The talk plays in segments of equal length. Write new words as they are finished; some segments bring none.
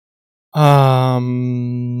How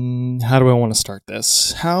do I want to start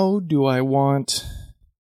this? How do I want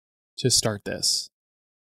to start this?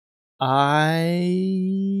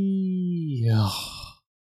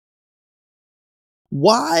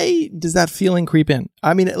 Why does that feeling creep in?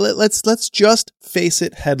 I mean, let's just face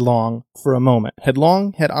it headlong for a moment.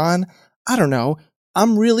 Headlong, head on. I don't know.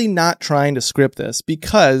 I'm really not trying to script this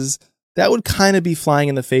because that would kind of be flying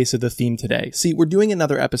in the face of the theme today. See, we're doing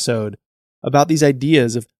another episode about these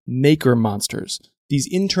ideas of maker monsters, these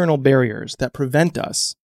internal barriers that prevent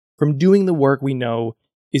us from doing the work we know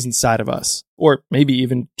is inside of us, or maybe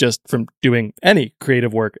even just from doing any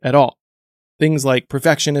creative work at all. Things like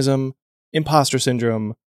perfectionism, imposter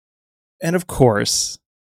syndrome, and of course,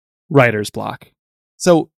 writer's block.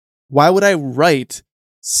 So why would I write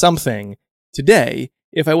something today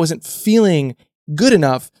if I wasn't feeling good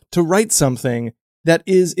enough to write something that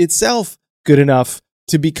is itself good enough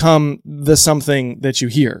to become the something that you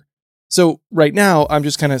hear? So right now, I'm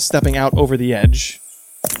just kind of stepping out over the edge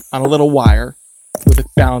on a little wire with a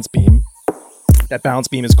balance beam. That balance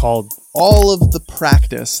beam is called all of the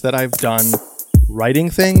practice that I've done writing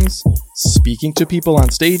things, speaking to people on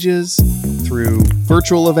stages, through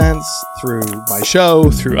virtual events, through my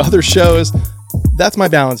show, through other shows. That's my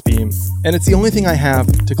balance beam, and it's the only thing I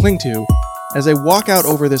have to cling to as I walk out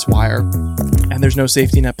over this wire, and there's no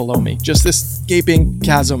safety net below me. Just this gaping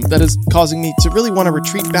chasm that is causing me to really want to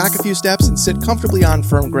retreat back a few steps and sit comfortably on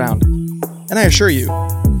firm ground. And I assure you,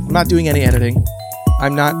 I'm not doing any editing.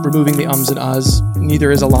 I'm not removing the ums and uhs.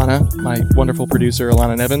 Neither is Alana, my wonderful producer,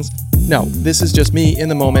 Alana Nevins. No, this is just me in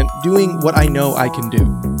the moment doing what I know I can do.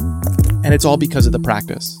 And it's all because of the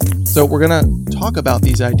practice. So we're going to talk about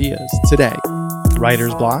these ideas today.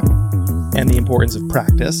 Writer's block and the importance of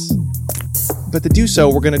practice. But to do so,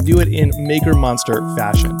 we're going to do it in Maker Monster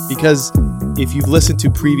fashion. Because if you've listened to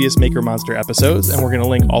previous Maker Monster episodes, and we're going to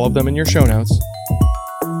link all of them in your show notes,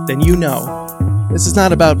 then you know this is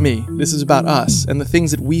not about me. This is about us and the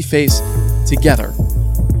things that we face together.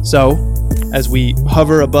 So, as we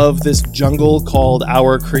hover above this jungle called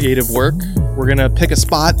our creative work, we're going to pick a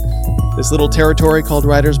spot, this little territory called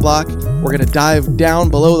writer's block. We're going to dive down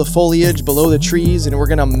below the foliage, below the trees, and we're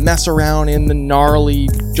going to mess around in the gnarly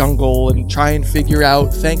jungle and try and figure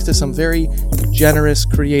out, thanks to some very generous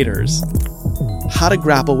creators, how to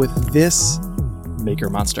grapple with this maker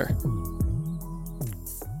monster.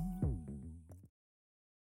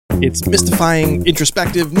 It's mystifying,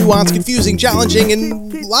 introspective, nuanced, confusing, challenging,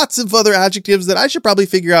 and lots of other adjectives that I should probably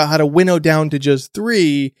figure out how to winnow down to just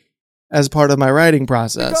 3 as part of my writing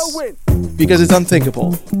process. Because it's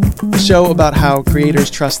Unthinkable, a show about how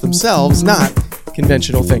creators trust themselves, not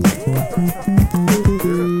conventional thinking.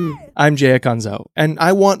 I'm Jay Akunzo, and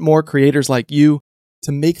I want more creators like you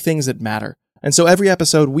to make things that matter. And so every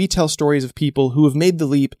episode, we tell stories of people who have made the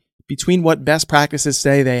leap between what best practices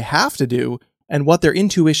say they have to do and what their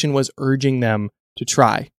intuition was urging them to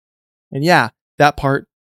try. And yeah, that part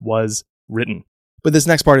was written. But this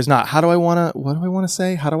next part is not. What do I want to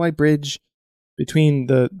say? How do I bridge between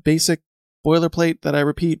the basic boilerplate that I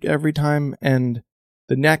repeat every time and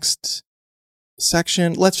the next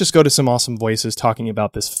section? Let's just go to some awesome voices talking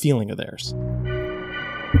about this feeling of theirs.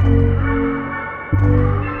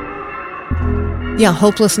 Yeah,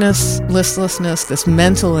 hopelessness, listlessness, this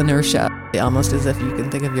mental inertia, almost as if you can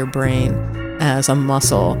think of your brain as a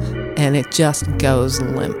muscle, and it just goes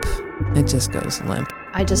limp. It just goes limp.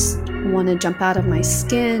 I just want to jump out of my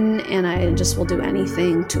skin, and I just will do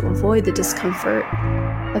anything to avoid the discomfort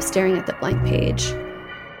of staring at the blank page.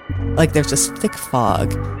 Like there's this thick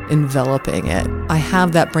fog enveloping it. I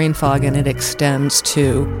have that brain fog, and it extends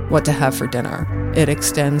to what to have for dinner. It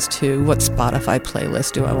extends to what Spotify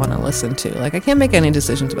playlist do I want to listen to. Like I can't make any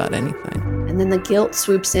decisions about anything. And then the guilt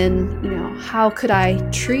swoops in, how could I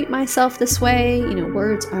treat myself this way?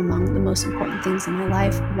 Words are among the most important things in my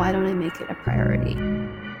life. Why don't I make it a priority?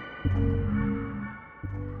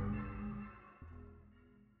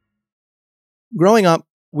 Growing up,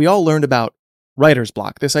 we all learned about writer's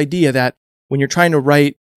block, this idea that when you're trying to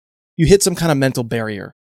write, you hit some kind of mental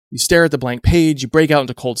barrier. You stare at the blank page, you break out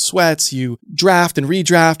into cold sweats, you draft and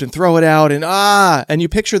redraft and throw it out, and you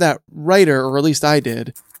picture that writer, or at least I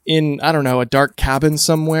did, in, a dark cabin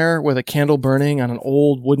somewhere with a candle burning on an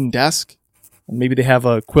old wooden desk. And maybe they have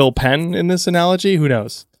a quill pen in this analogy, who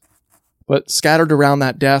knows? But scattered around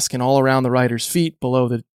that desk and all around the writer's feet below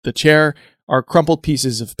the chair are crumpled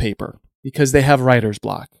pieces of paper because they have writer's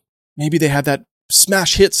block. Maybe they have that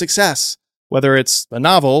smash hit success, whether it's a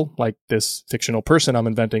novel, like this fictional person I'm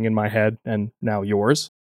inventing in my head and now yours,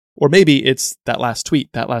 or maybe it's that last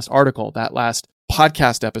tweet, that last article, that last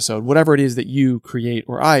podcast episode, whatever it is that you create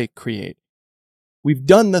or I create. We've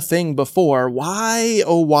done the thing before. Why,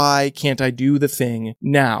 oh why can't I do the thing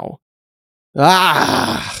now?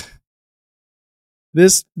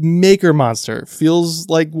 This maker monster feels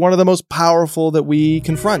like one of the most powerful that we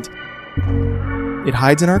confront. It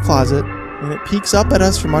hides in our closet, and it peeks up at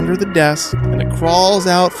us from under the desk, and it crawls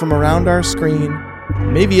out from around our screen.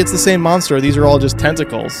 Maybe it's the same monster, these are all just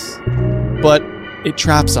tentacles. But it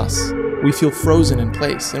traps us. We feel frozen in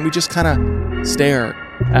place, and we just kind of stare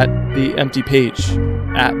at the empty page,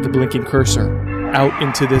 at the blinking cursor, out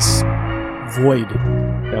into this void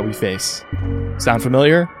that we face. Sound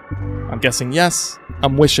familiar? I'm guessing yes.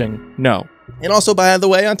 I'm wishing no. And also, by the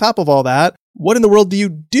way, on top of all that, what in the world do you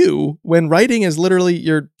do when writing is literally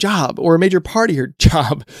your job or a major part of your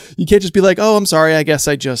job? You can't just be like, oh, I'm sorry, I guess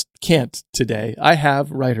I just can't today. I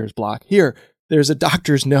have writer's block. Here, there's a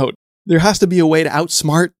doctor's note. There has to be a way to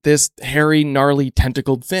outsmart this hairy, gnarly,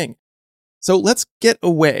 tentacled thing. So let's get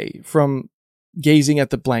away from gazing at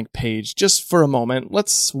the blank page just for a moment.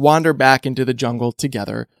 Let's wander back into the jungle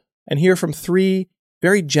together and hear from three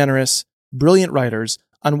very generous, brilliant writers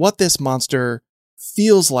on what this monster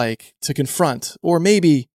feels like to confront, or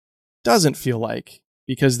maybe doesn't feel like,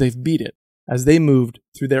 because they've beat it as they moved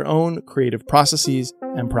through their own creative processes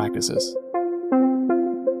and practices.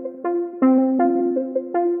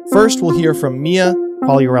 First, we'll hear from Mia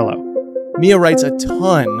Pagliarello. Mia writes a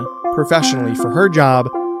ton professionally for her job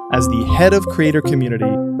as the head of creator community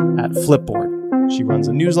at Flipboard. She runs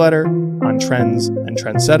a newsletter on trends and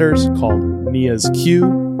trendsetters called Mia's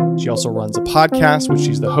Q. She also runs a podcast, which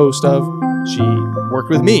she's the host of. She worked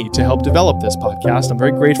with me to help develop this podcast. I'm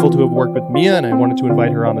very grateful to have worked with Mia, and I wanted to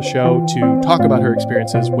invite her on the show to talk about her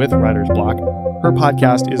experiences with writer's block. Her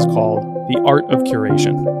podcast is called The Art of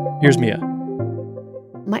Curation. Here's Mia.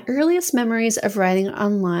 My earliest memories of writing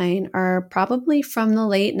online are probably from the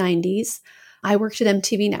late 90s. I worked at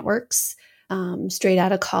MTV Networks straight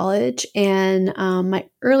out of college, and my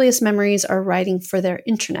earliest memories are writing for their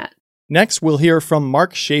intranet. Next, we'll hear from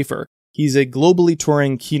Mark Schaefer. He's a globally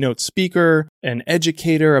touring keynote speaker, an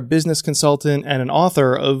educator, a business consultant, and an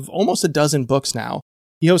author of almost a dozen books now.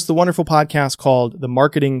 He hosts the wonderful podcast called The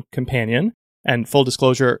Marketing Companion. And full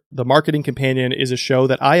disclosure, The Marketing Companion is a show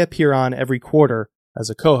that I appear on every quarter as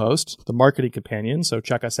a co-host, The Marketing Companion. So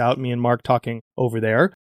check us out, me and Mark talking over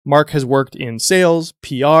there. Mark has worked in sales,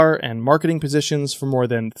 PR, and marketing positions for more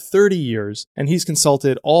than 30 years, and he's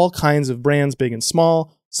consulted all kinds of brands, big and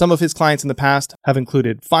small. Some of his clients in the past have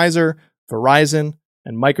included Pfizer, Verizon,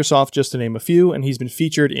 and Microsoft, just to name a few, and he's been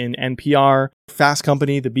featured in NPR, Fast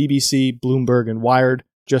Company, the BBC, Bloomberg, and Wired,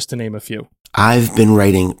 just to name a few. I've been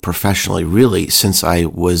writing professionally really since I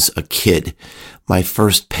was a kid. My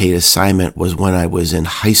first paid assignment was when I was in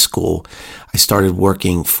high school. I started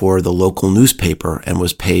working for the local newspaper and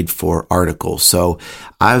was paid for articles. So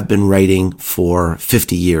I've been writing for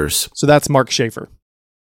 50 years. So that's Mark Schaefer.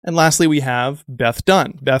 And lastly, we have Beth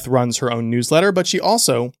Dunn. Beth runs her own newsletter, but she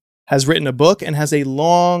also has written a book and has a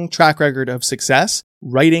long track record of success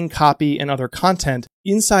writing copy and other content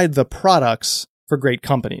inside the products for great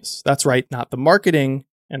companies. That's right, not the marketing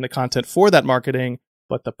and the content for that marketing,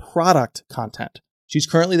 but the product content. She's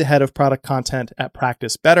currently the head of product content at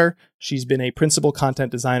Practice Better. She's been a principal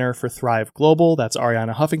content designer for Thrive Global, that's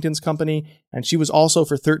Arianna Huffington's company, and she was also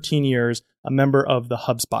for 13 years a member of the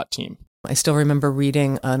HubSpot team. I still remember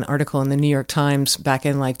reading an article in the New York Times back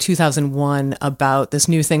in 2001 about this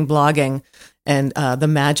new thing, blogging, and the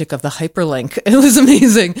magic of the hyperlink. It was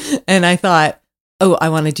amazing. And I thought, oh, I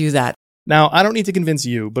want to do that. Now, I don't need to convince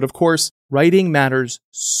you, but of course, writing matters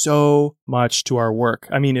so much to our work.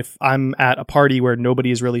 I mean, if I'm at a party where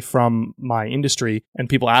nobody is really from my industry and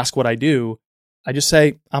people ask what I do, I just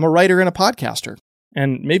say, I'm a writer and a podcaster.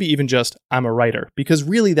 And maybe even just, I'm a writer, because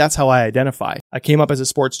really that's how I identify. I came up as a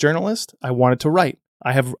sports journalist. I wanted to write.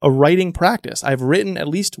 I have a writing practice. I've written at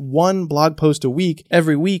least one blog post a week,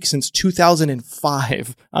 every week since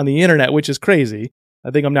 2005 on the internet, which is crazy.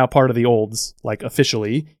 I think I'm now part of the olds,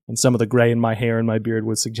 officially, and some of the gray in my hair and my beard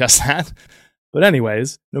would suggest that. But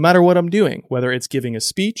anyways, no matter what I'm doing, whether it's giving a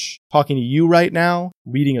speech, talking to you right now,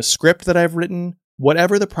 reading a script that I've written,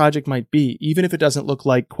 whatever the project might be, even if it doesn't look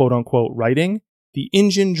like quote unquote writing, the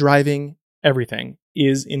engine driving everything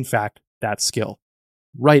is in fact that skill.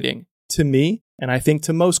 Writing, to me, and I think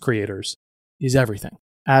to most creators, is everything.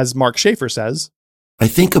 As Mark Schaefer says, I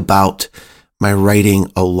think about my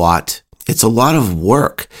writing a lot. It's a lot of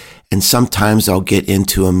work. And sometimes I'll get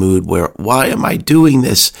into a mood where, why am I doing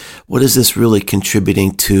this? What is this really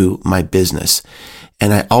contributing to my business?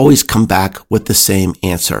 And I always come back with the same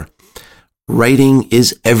answer. Writing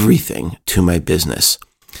is everything to my business.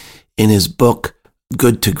 In his book,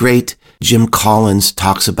 Good to Great, Jim Collins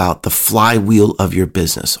talks about the flywheel of your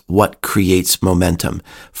business, what creates momentum.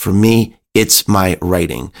 For me, it's my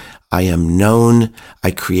writing. I am known.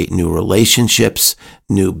 I create new relationships,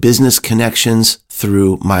 new business connections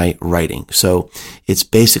through my writing. So it's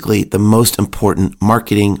basically the most important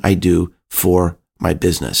marketing I do for my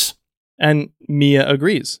business. And Mia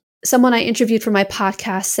agrees. Someone I interviewed for my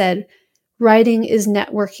podcast said, writing is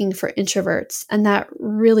networking for introverts. And that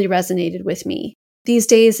really resonated with me. These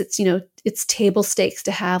days, it's table stakes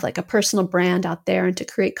to have like a personal brand out there and to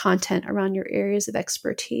create content around your areas of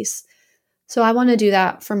expertise. So I want to do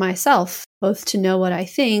that for myself, both to know what I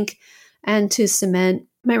think and to cement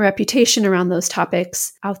my reputation around those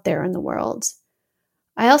topics out there in the world.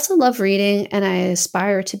 I also love reading, and I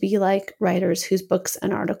aspire to be like writers whose books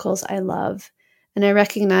and articles I love. And I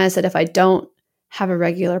recognize that if I don't have a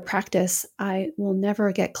regular practice, I will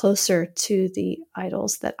never get closer to the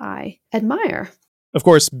idols that I admire. Of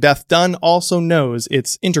course, Beth Dunn also knows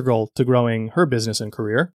it's integral to growing her business and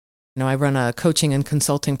career. I run a coaching and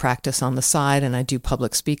consulting practice on the side, and I do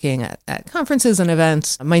public speaking at conferences and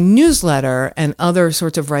events. My newsletter and other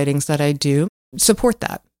sorts of writings that I do support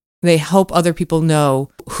that. They help other people know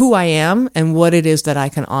who I am and what it is that I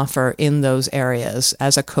can offer in those areas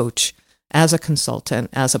as a coach, as a consultant,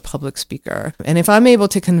 as a public speaker. And if I'm able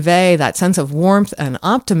to convey that sense of warmth and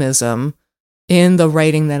optimism in the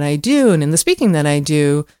writing that I do and in the speaking that I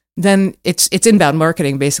do, then it's inbound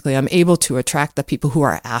marketing. Basically, I'm able to attract the people who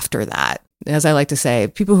are after that. As I like to say,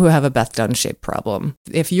 people who have a Beth Dunn-shaped problem.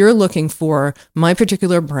 If you're looking for my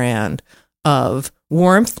particular brand of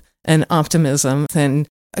warmth and optimism and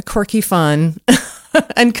quirky fun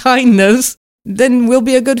and kindness, then we'll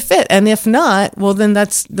be a good fit. And if not, well, then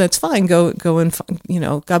that's fine. Go and,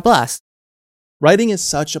 God bless. Writing is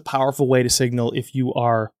such a powerful way to signal if you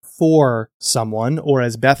are for someone, or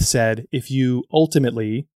as Beth said, if you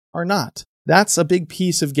ultimately are not. That's a big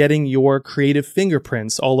piece of getting your creative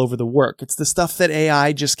fingerprints all over the work. It's the stuff that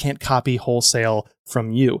AI just can't copy wholesale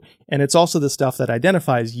from you. And it's also the stuff that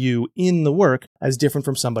identifies you in the work as different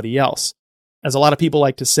from somebody else. As a lot of people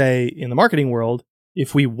like to say in the marketing world,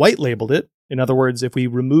 if we white labeled it, in other words, if we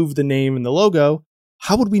removed the name and the logo,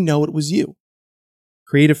 how would we know it was you?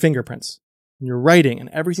 Creative fingerprints. And your writing and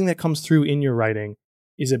everything that comes through in your writing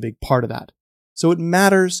is a big part of that. So it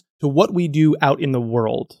matters to what we do out in the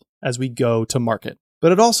world as we go to market.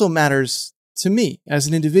 But it also matters to me as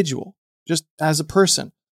an individual, just as a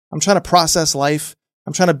person. I'm trying to process life.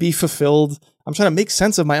 I'm trying to be fulfilled. I'm trying to make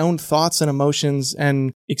sense of my own thoughts and emotions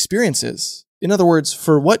and experiences. In other words,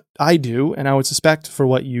 for what I do, and I would suspect for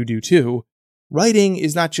what you do too, writing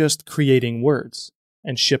is not just creating words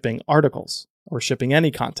and shipping articles or shipping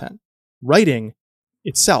any content. Writing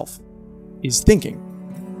itself is thinking.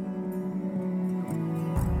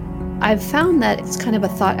 I've found that it's kind of a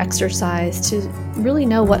thought exercise to really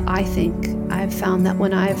know what I think. I've found that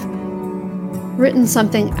when I've written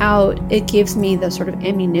something out, it gives me the sort of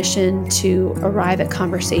ammunition to arrive at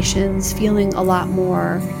conversations feeling a lot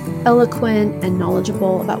more eloquent and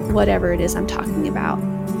knowledgeable about whatever it is I'm talking about.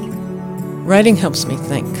 Writing helps me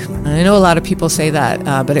think. And I know a lot of people say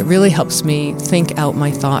that, but it really helps me think out my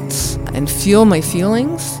thoughts and feel my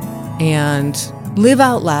feelings and live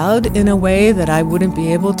out loud in a way that I wouldn't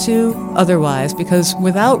be able to otherwise, because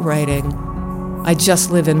without writing, I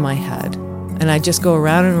just live in my head and I just go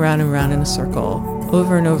around and around and around in a circle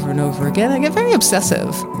over and over and over again. I get very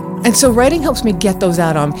obsessive. And so writing helps me get those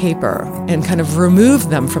out on paper and kind of remove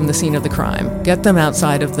them from the scene of the crime, get them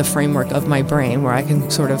outside of the framework of my brain where I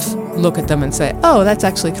can sort of look at them and say, oh, that's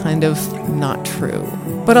actually kind of not true.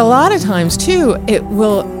 But a lot of times too, it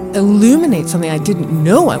will illuminate something I didn't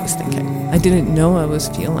know I was thinking. I didn't know I was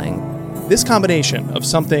feeling. This combination of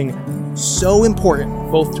something so important,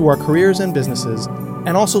 both to our careers and businesses,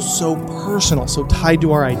 and also so personal, so tied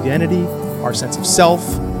to our identity, our sense of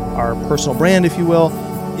self, our personal brand, if you will,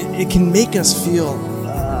 it can make us feel,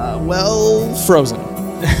 frozen.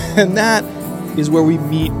 And that is where we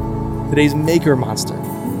meet today's maker monster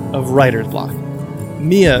of writer's block.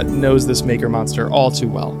 Mia knows this maker monster all too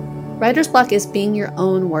well. Writer's block is being your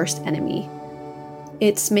own worst enemy.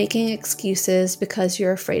 It's making excuses because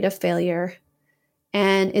you're afraid of failure.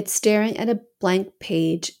 And it's staring at a blank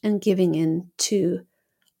page and giving in to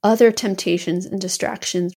other temptations and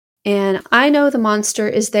distractions. And I know the monster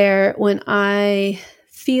is there when I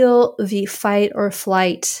feel the fight or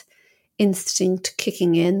flight instinct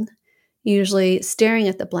kicking in, usually staring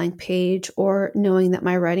at the blank page or knowing that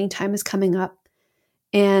my writing time is coming up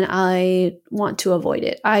and I want to avoid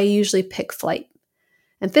it. I usually pick flight.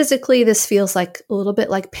 And physically, this feels like a little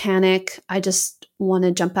bit like panic. I just want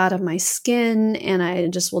to jump out of my skin and I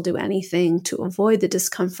just will do anything to avoid the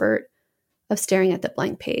discomfort of staring at the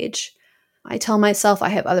blank page. I tell myself I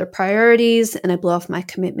have other priorities and I blow off my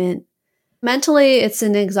commitment. Mentally, it's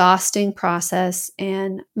an exhausting process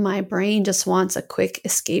and my brain just wants a quick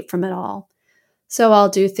escape from it all. So I'll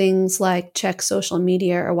do things like check social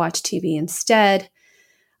media or watch TV instead.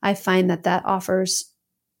 I find that offers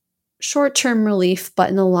short-term relief, but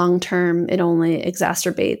in the long term, it only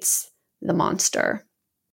exacerbates the monster.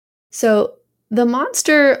 So the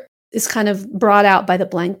monster is kind of brought out by the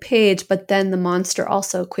blank page, but then the monster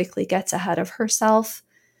also quickly gets ahead of herself.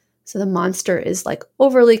 So the monster is like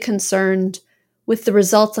overly concerned with the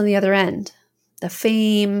results on the other end, the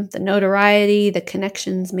fame, the notoriety, the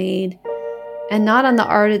connections made, and not on the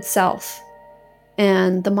art itself.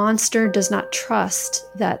 And the monster does not trust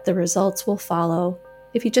that the results will follow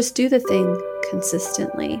if you just do the thing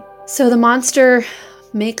consistently. So the monster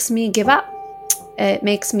makes me give up. It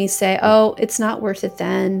makes me say, oh, it's not worth it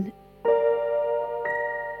then.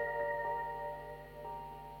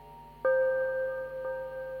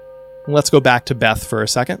 Let's go back to Beth for a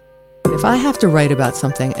second. If I have to write about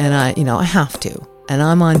something and I have to, and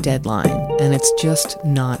I'm on deadline and it's just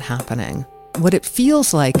not happening, what it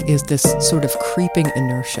feels like is this sort of creeping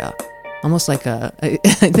inertia, almost like I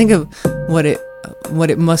think of what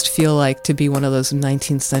it must feel like to be one of those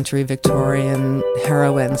 19th century Victorian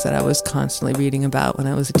heroines that I was constantly reading about when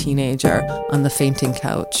I was a teenager on the fainting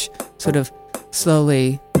couch, sort of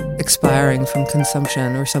slowly expiring from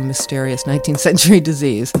consumption or some mysterious 19th century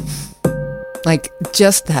disease. Like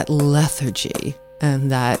just that lethargy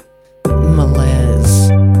and that malaise,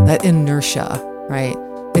 that inertia, right?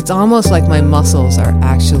 It's almost like my muscles are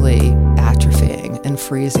actually atrophying and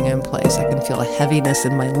freezing in place. I can feel a heaviness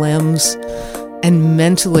in my limbs. And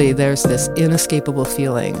mentally, there's this inescapable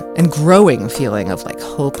feeling and growing feeling of like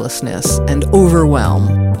hopelessness and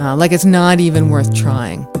overwhelm. Like it's not even worth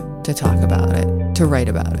trying to talk about it, to write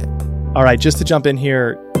about it. All right, just to jump in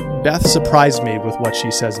here, Beth surprised me with what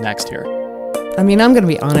she says next here. I mean, I'm going to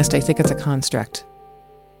be honest, I think it's a construct.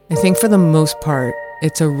 I think for the most part,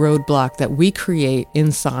 it's a roadblock that we create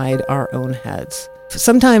inside our own heads.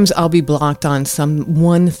 Sometimes I'll be blocked on some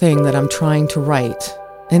one thing that I'm trying to write.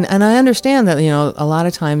 And I understand that, a lot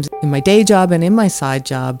of times in my day job and in my side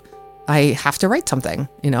job, I have to write something.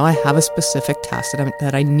 I have a specific task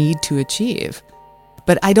that I need to achieve.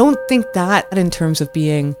 But I don't think that in terms of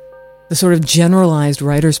being the sort of generalized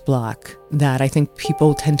writer's block that I think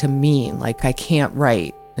people tend to mean, like I can't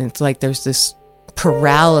write. And it's like there's this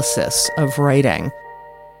paralysis of writing.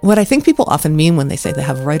 What I think people often mean when they say they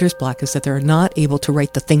have writer's block is that they're not able to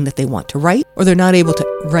write the thing that they want to write, or they're not able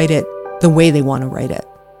to write it the way they want to write it.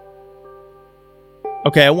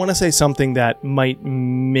 Okay, I want to say something that might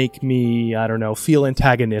make me, feel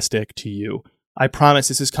antagonistic to you. I promise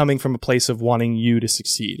this is coming from a place of wanting you to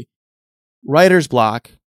succeed. Writer's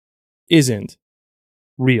block isn't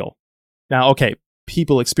real. Now, okay,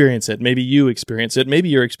 people experience it. Maybe you experience it. Maybe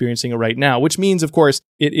you're experiencing it right now, which means, of course,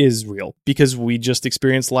 it is real because we just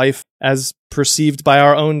experience life as perceived by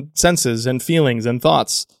our own senses and feelings and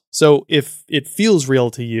thoughts. So if it feels real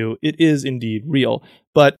to you, it is indeed real.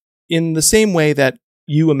 But in the same way that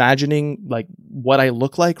you imagining like what I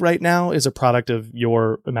look like right now is a product of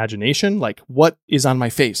your imagination, like what is on my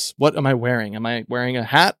face? What am I wearing? Am I wearing a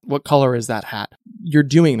hat? What color is that hat? You're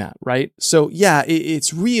doing that, right? So yeah,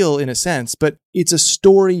 it's real in a sense, but it's a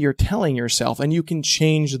story you're telling yourself, and you can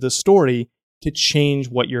change the story to change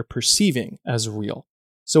what you're perceiving as real.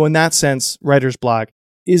 So in that sense, writer's block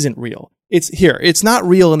isn't real. It's not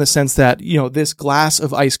real in the sense that, this glass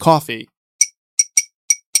of iced coffee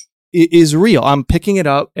is real. I'm picking it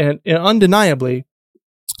up and undeniably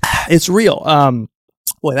it's real.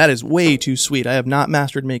 Boy, that is way too sweet. I have not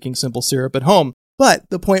mastered making simple syrup at home, but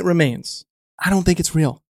the point remains. I don't think it's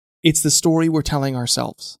real. It's the story we're telling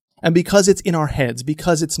ourselves. And because it's in our heads,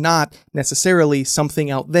 because it's not necessarily something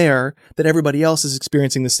out there that everybody else is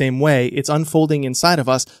experiencing the same way, it's unfolding inside of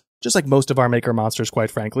us, just like most of our maker monsters,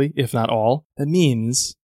 quite frankly, if not all. That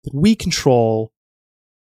means that we control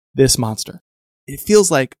this monster. It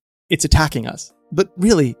feels like it's attacking us, but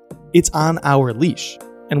really, it's on our leash,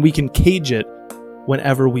 and we can cage it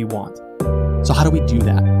whenever we want. So how do we do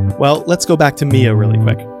that? Well, let's go back to Mia really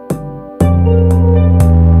quick.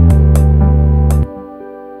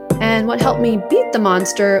 And what helped me beat the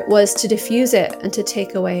monster was to diffuse it and to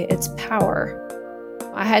take away its power.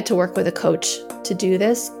 I had to work with a coach to do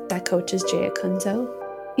this. That coach is Jay Akunzo.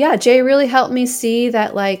 Yeah, Jay really helped me see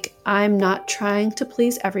that I'm not trying to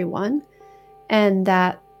please everyone, and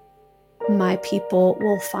that my people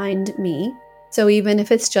will find me. So even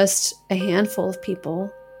if it's just a handful of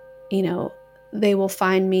people, they will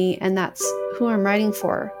find me, and that's who I'm writing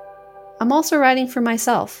for. I'm also writing for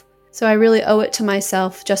myself. So I really owe it to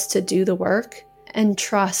myself just to do the work and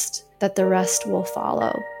trust that the rest will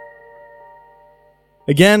follow.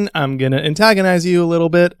 Again, I'm going to antagonize you a little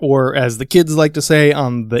bit, or as the kids like to say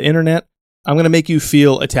on the internet, I'm going to make you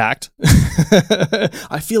feel attacked.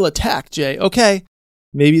 I feel attacked, Jay. Okay,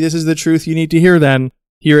 maybe this is the truth you need to hear then.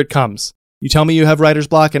 Here it comes. You tell me you have writer's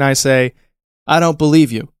block, and I say, I don't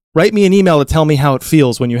believe you. Write me an email to tell me how it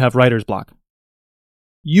feels when you have writer's block.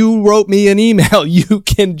 You wrote me an email. You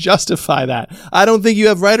can justify that. I don't think you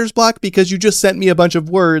have writer's block because you just sent me a bunch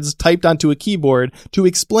of words typed onto a keyboard to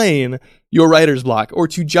explain your writer's block or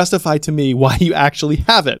to justify to me why you actually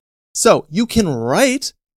have it. So you can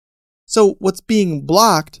write. So what's being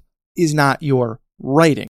blocked is not your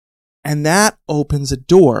writing. And that opens a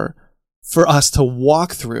door for us to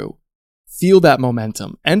walk through, feel that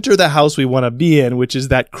momentum, enter the house we want to be in, which is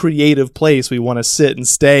that creative place we want to sit and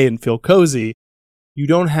stay and feel cozy. You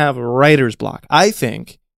don't have writer's block. I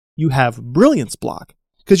think you have brilliance block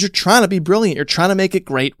because you're trying to be brilliant. You're trying to make it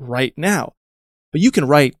great right now. But you can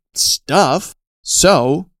write stuff.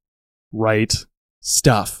 So write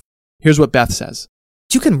stuff. Here's what Beth says.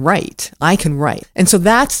 You can write. I can write. And so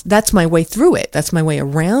that's my way through it. That's my way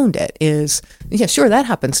around it is, yeah, sure, that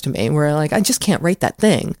happens to me where like, I just can't write that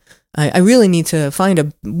thing. I really need to find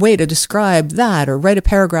a way to describe that or write a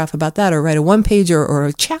paragraph about that or write a one-pager or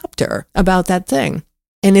a chapter about that thing.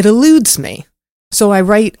 And it eludes me. So I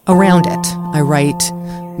write around it. I write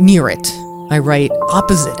near it. I write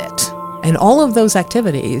opposite it. And all of those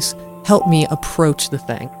activities help me approach the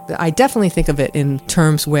thing. I definitely think of it in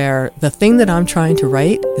terms where the thing that I'm trying to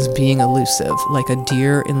write is being elusive, like a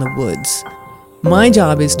deer in the woods. My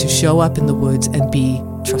job is to show up in the woods and be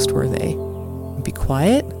trustworthy, be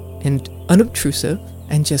quiet and unobtrusive,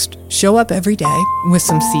 and just show up every day with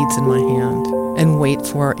some seeds in my hand and wait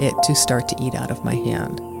for it to start to eat out of my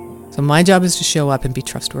hand. So my job is to show up and be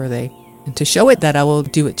trustworthy and to show it that I will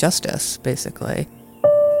do it justice, basically.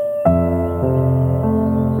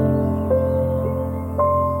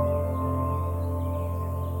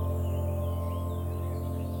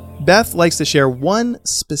 Beth likes to share one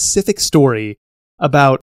specific story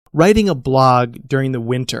about writing a blog during the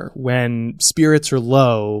winter when spirits are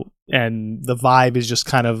low and the vibe is just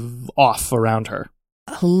kind of off around her.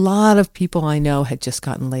 A lot of people I know had just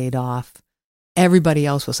gotten laid off. Everybody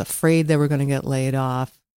else was afraid they were going to get laid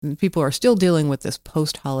off. People are still dealing with this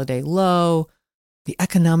post-holiday low, the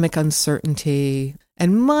economic uncertainty.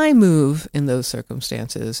 And my move in those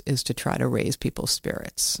circumstances is to try to raise people's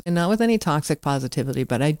spirits. And not with any toxic positivity,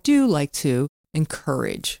 but I do like to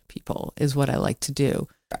encourage people is what I like to do.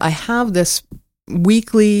 I have this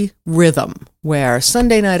weekly rhythm where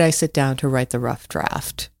Sunday night I sit down to write the rough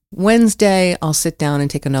draft. Wednesday, I'll sit down and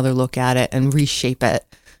take another look at it and reshape it.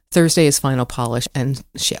 Thursday is final polish and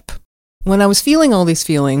ship. When I was feeling all these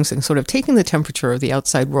feelings and sort of taking the temperature of the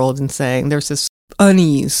outside world and saying there's this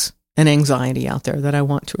unease and anxiety out there that I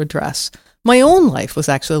want to address, my own life was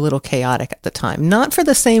actually a little chaotic at the time, not for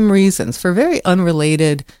the same reasons, for very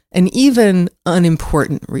unrelated and even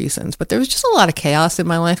unimportant reasons. But there was just a lot of chaos in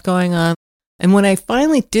my life going on. And when I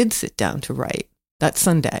finally did sit down to write that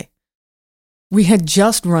Sunday, we had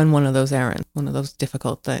just run one of those errands, one of those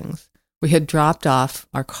difficult things. We had dropped off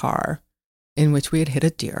our car in which we had hit a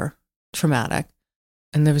deer, traumatic,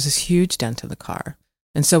 and there was this huge dent in the car.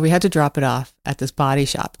 And so we had to drop it off at this body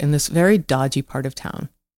shop in this very dodgy part of town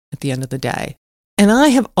at the end of the day. And I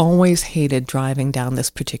have always hated driving down this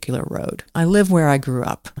particular road. I live where I grew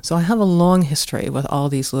up, so I have a long history with all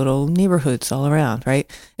these little neighborhoods all around, right?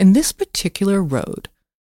 And this particular road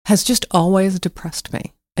has just always depressed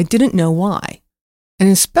me. I didn't know why. And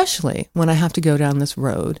especially when I have to go down this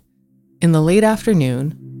road in the late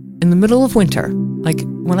afternoon, in the middle of winter. Like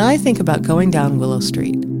when I think about going down Willow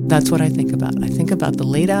Street, that's what I think about. I think about the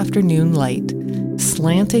late afternoon light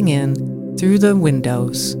slanting in through the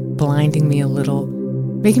windows, blinding me a little,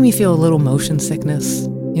 making me feel a little motion sickness.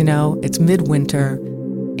 You know, it's midwinter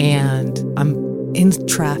and I'm in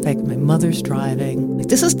traffic. My mother's driving. Like,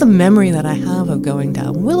 this is the memory that I have of going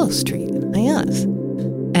down Willow Street in IS.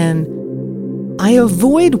 And I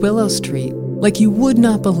avoid Willow Street like you would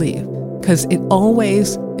not believe, because it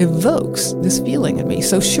always evokes this feeling in me.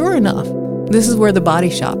 So sure enough, this is where the body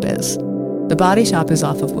shop is. The body shop is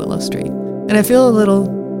off of Willow Street. And I feel a little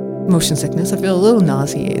motion sickness. I feel a little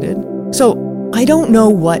nauseated. So I don't know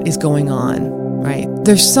what is going on, right?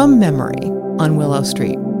 There's some memory on Willow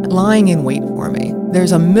Street lying in wait for me.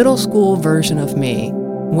 There's a middle school version of me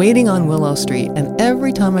waiting on Willow Street. And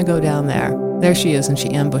every time I go down there she is, and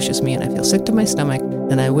she ambushes me, and I feel sick to my stomach,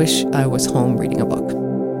 and I wish I was home reading a book.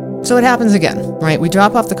 So it happens again, right? We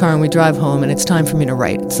drop off the car and we drive home, and it's time for me to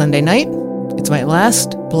write. It's Sunday night, It's my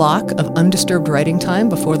last block of undisturbed writing time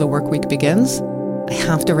before the work week begins. I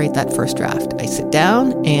have to write that first draft. I sit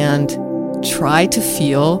down and try to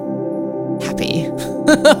feel happy,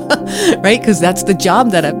 right? Because that's the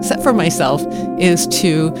job that I've set for myself, is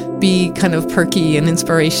to be kind of perky and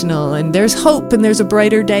inspirational, and there's hope and there's a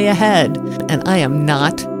brighter day ahead. And I am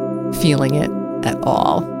not feeling it at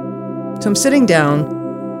all. So I'm sitting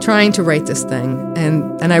down trying to write this thing,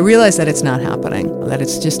 and I realize that it's not happening, that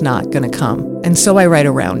it's just not going to come. And so I write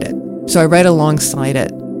around it. So I write alongside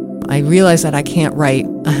it. I realize that I can't write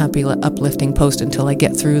a happy, uplifting post until I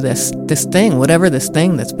get through this thing, whatever this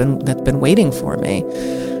thing that's been waiting for me.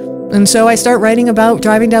 And so I start writing about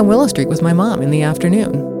driving down Willow Street with my mom in the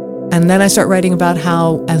afternoon. And then I start writing about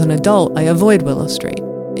how, as an adult, I avoid Willow Street,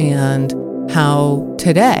 and how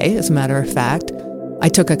today, as a matter of fact, I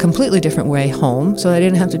took a completely different way home so I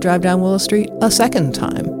didn't have to drive down Willow Street a second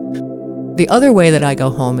time. The other way that I go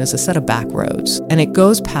home is a set of back roads, and it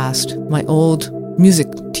goes past my old music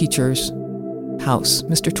teacher's house,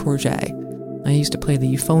 Mr. Tourget. I used to play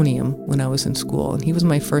the euphonium when I was in school, and he was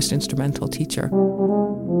my first instrumental teacher.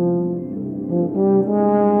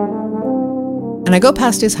 And I go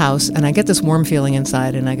past his house, and I get this warm feeling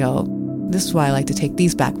inside, and I go, this is why I like to take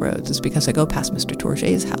these back roads, is because I go past Mr.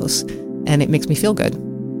 Tourget's house, and it makes me feel good,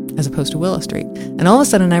 as opposed to Willow Street. And all of a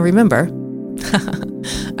sudden I remember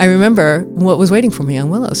what was waiting for me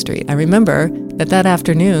on Willow Street. I remember that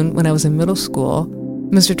afternoon when I was in middle school,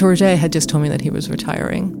 Mr. Tourget had just told me that he was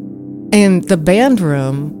retiring. And the band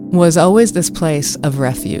room was always this place of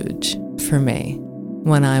refuge for me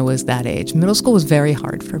when I was that age. Middle school was very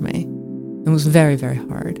hard for me. It was very, very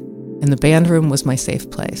hard. And the band room was my safe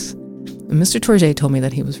place. And Mr. Tourget told me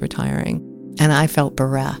that he was retiring, and I felt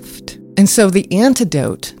bereft. And so the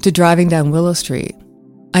antidote to driving down Willow Street,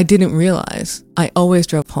 I didn't realize I always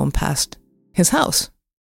drove home past his house,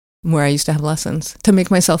 where I used to have lessons, to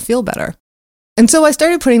make myself feel better. And so I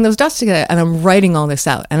started putting those dots together, and I'm writing all this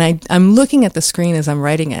out. And I'm looking at the screen as I'm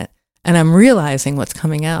writing it, and I'm realizing what's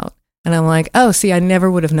coming out. And I'm like, oh, see, I never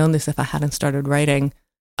would have known this if I hadn't started writing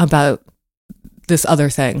about this other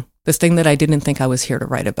thing, this thing that I didn't think I was here to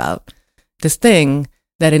write about, this thing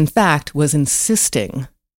that, in fact, was insisting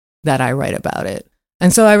that I write about it.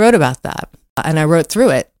 And so I wrote about that, and I wrote through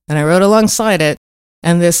it, and I wrote alongside it.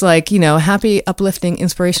 And this, happy, uplifting,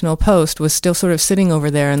 inspirational post was still sort of sitting over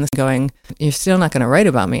there and going, you're still not going to write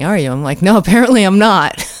about me, are you? I'm like, no, apparently I'm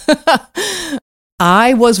not.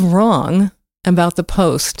 I was wrong about the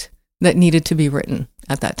post that needed to be written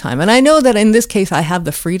at that time. And I know that in this case, I have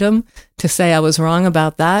the freedom to say I was wrong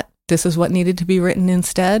about that. This is what needed to be written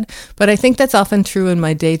instead. But I think that's often true in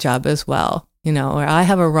my day job as well, where I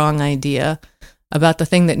have a wrong idea about the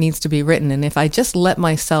thing that needs to be written. And if I just let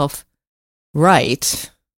myself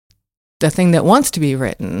write the thing that wants to be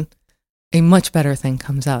written, a much better thing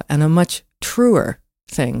comes out, and a much truer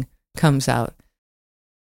thing comes out.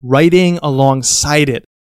 Writing alongside it,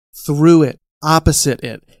 through it, opposite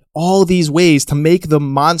it, all these ways to make the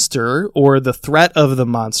monster or the threat of the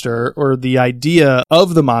monster or the idea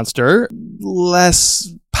of the monster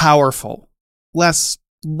less powerful, less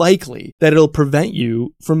likely that it'll prevent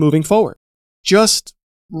you from moving forward. Just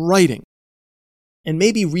writing. And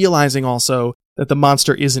maybe realizing also that the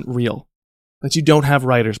monster isn't real, that you don't have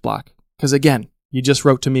writer's block. Because again, you just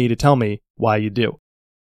wrote to me to tell me why you do.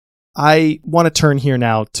 I want to turn here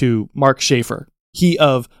now to Mark Schaefer. He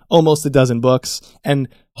of almost a dozen books and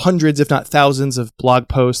hundreds, if not thousands, of blog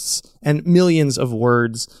posts and millions of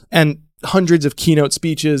words and hundreds of keynote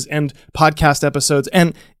speeches and podcast episodes.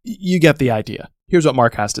 And you get the idea. Here's what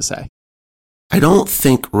Mark has to say. I don't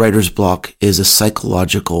think writer's block is a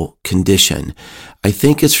psychological condition. I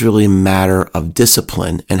think it's really a matter of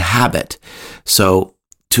discipline and habit. So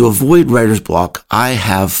to avoid writer's block, I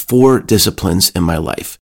have 4 disciplines in my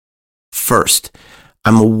life. First,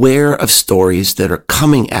 I'm aware of stories that are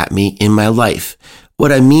coming at me in my life.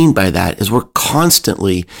 What I mean by that is we're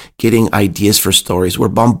constantly getting ideas for stories. We're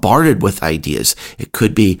bombarded with ideas. It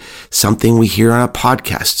could be something we hear on a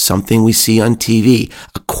podcast, something we see on TV,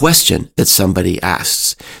 a question that somebody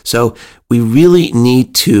asks. So we really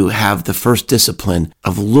need to have the first discipline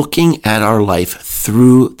of looking at our life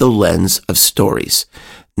through the lens of stories.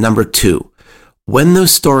 Number 2, when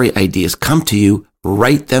those story ideas come to you,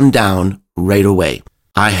 write them down right away.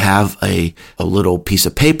 I have a little piece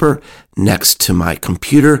of paper next to my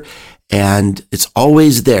computer, and it's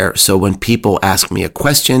always there. So when people ask me a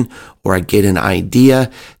question or I get an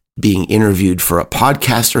idea being interviewed for a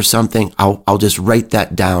podcast or something, I'll just write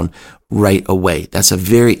that down right away. That's a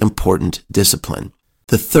very important discipline.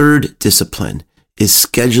 The third discipline is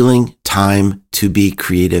scheduling time to be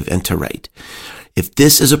creative and to write. If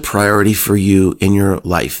this is a priority for you in your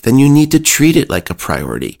life, then you need to treat it like a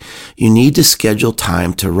priority. You need to schedule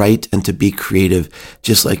time to write and to be creative,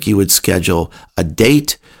 just like you would schedule a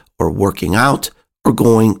date or working out or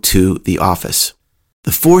going to the office.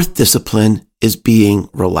 The fourth discipline is being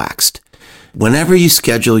relaxed. Whenever you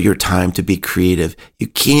schedule your time to be creative, you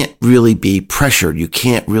can't really be pressured. You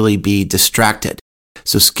can't really be distracted.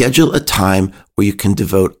 So schedule a time where you can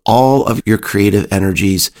devote all of your creative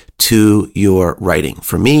energies to your writing.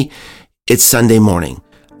 For me, it's Sunday morning.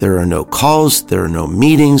 There are no calls, there are no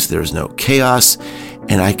meetings, there's no chaos,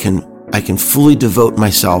 and I can fully devote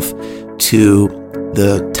myself to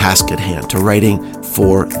the task at hand, to writing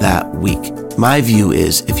for that week. My view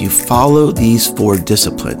is if you follow these 4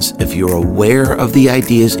 disciplines, if you're aware of the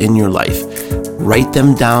ideas in your life, write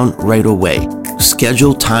them down right away.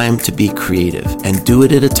 Schedule time to be creative and do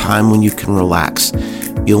it at a time when you can relax.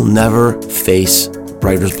 You'll never face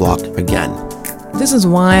writer's block again. This is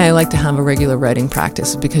why I like to have a regular writing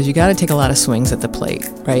practice, because you got to take a lot of swings at the plate,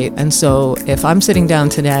 right? And so if I'm sitting down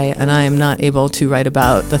today and I am not able to write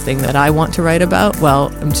about the thing that I want to write about, well,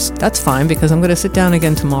 that's fine, because I'm going to sit down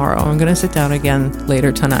again tomorrow. I'm going to sit down again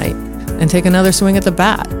later tonight and take another swing at the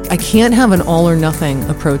bat. I can't have an all or nothing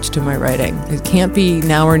approach to my writing. It can't be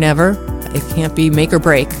now or never. It can't be make or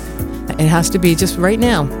break. It has to be just right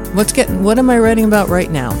now. What am I writing about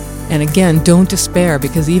right now? And again, don't despair,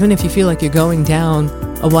 because even if you feel like you're going down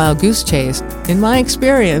a wild goose chase, in my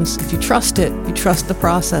experience, if you trust it, you trust the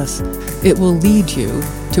process, it will lead you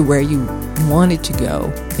to where you wanted to go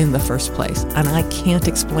in the first place. And I can't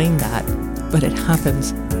explain that, but it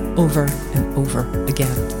happens over and over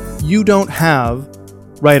again. You don't have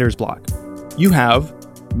writer's block. You have,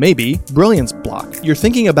 maybe, brilliance block. You're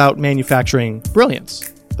thinking about manufacturing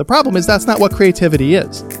brilliance. The problem is that's not what creativity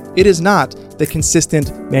is. It is not the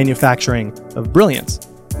consistent manufacturing of brilliance.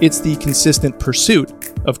 It's the consistent pursuit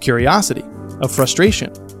of curiosity, of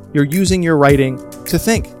frustration. You're using your writing to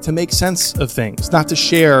think, to make sense of things, not to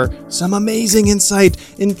share some amazing insight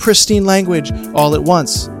in pristine language all at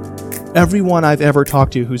once. Everyone I've ever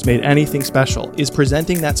talked to who's made anything special is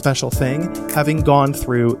presenting that special thing having gone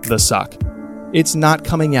through the suck. It's not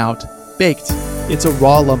coming out baked. It's a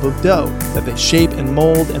raw lump of dough that they shape and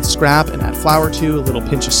mold and scrap and add flour to, a little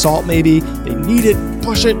pinch of salt maybe. They knead it,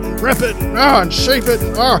 push it, and rip it, and shape it,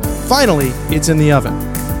 and finally, it's in the oven.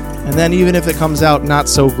 And then even if it comes out not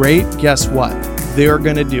so great, guess what? They're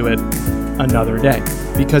going to do it another day,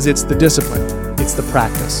 because it's the discipline, it's the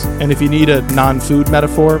practice. And if you need a non-food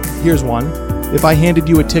metaphor, here's one. If I handed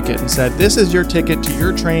you a ticket and said, this is your ticket to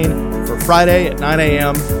your train for Friday at 9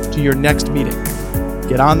 a.m. to your next meeting.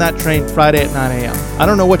 Get on that train Friday at 9 a.m. I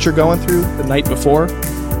don't know what you're going through the night before.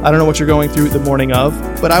 I don't know what you're going through the morning of,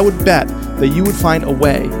 but I would bet that you would find a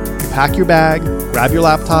way to pack your bag, grab your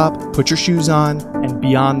laptop, put your shoes on, and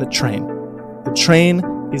be on the train. The train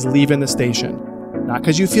is leaving the station. Not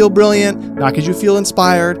because you feel brilliant, not because you feel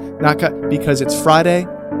inspired, because it's Friday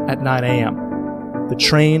at 9 a.m. The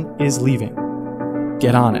train is leaving.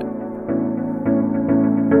 Get on it.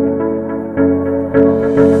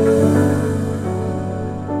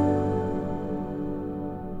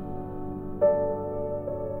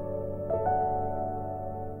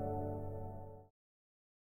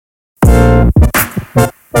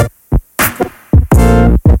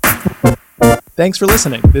 Thanks for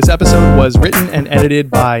listening. This episode was written and edited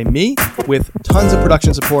by me, with tons of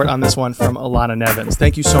production support on this one from Alana Nevins.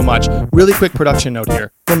 Thank you so much. Really quick production note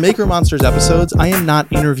here. For Maker Monsters episodes, I am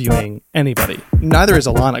not interviewing anybody. Neither is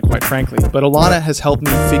Alana, quite frankly, but Alana has helped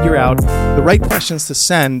me figure out the right questions to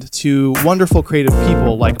send to wonderful creative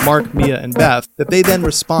people like Mark, Mia, and Beth, that they then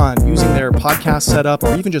respond using their podcast setup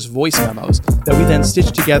or even just voice memos that we then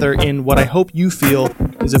stitch together in what I hope you feel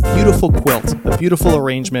is a beautiful quilt, a beautiful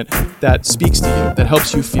arrangement that speaks to you, that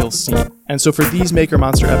helps you feel seen. And so for these Maker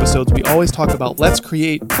Monster episodes, we always talk about let's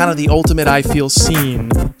create kind of the ultimate I feel seen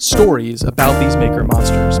stories about these Maker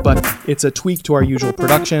Monsters, but it's a tweak to our usual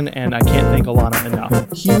production, and I can't thank Alana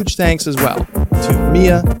enough. Huge thanks as well to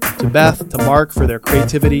Mia, to Beth, to Mark for their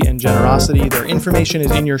creativity and generosity. Their information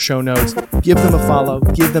is in your show notes. Give them a follow,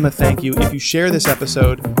 give them a thank you. If you share this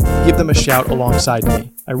episode, give them a shout alongside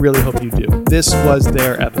me. I really hope you do. This was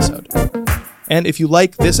their episode. And if you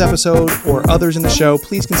like this episode or others in the show,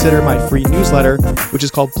 please consider my free newsletter, which is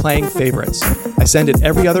called Playing Favorites. I send it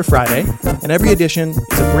every other Friday, and every edition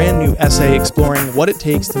is a brand new essay exploring what it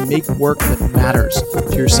takes to make work that matters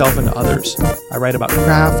to yourself and to others. I write about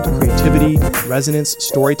craft, creativity, resonance,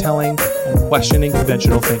 storytelling, and questioning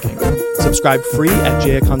conventional thinking. Subscribe free at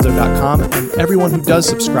jayakonzo.com, and everyone who does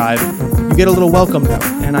subscribe, you get a little welcome note,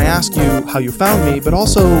 and I ask you how you found me, but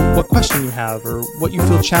also what question you have or what you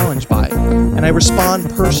feel challenged by. And I respond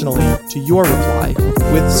personally to your reply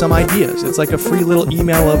with some ideas. It's like a free little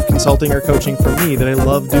email of consulting or coaching for me that I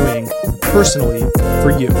love doing personally for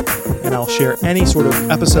you. And I'll share any sort of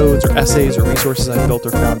episodes or essays or resources I've built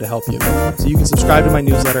or found to help you. So you can subscribe to my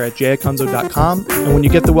newsletter at jacunzo.com, and when you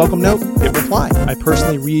get the welcome note, hit reply. I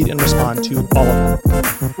personally read and respond to all of them.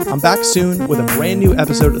 I'm back soon with a brand new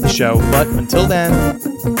episode of the show, but until then,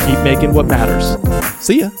 keep making what matters.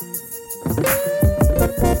 See ya!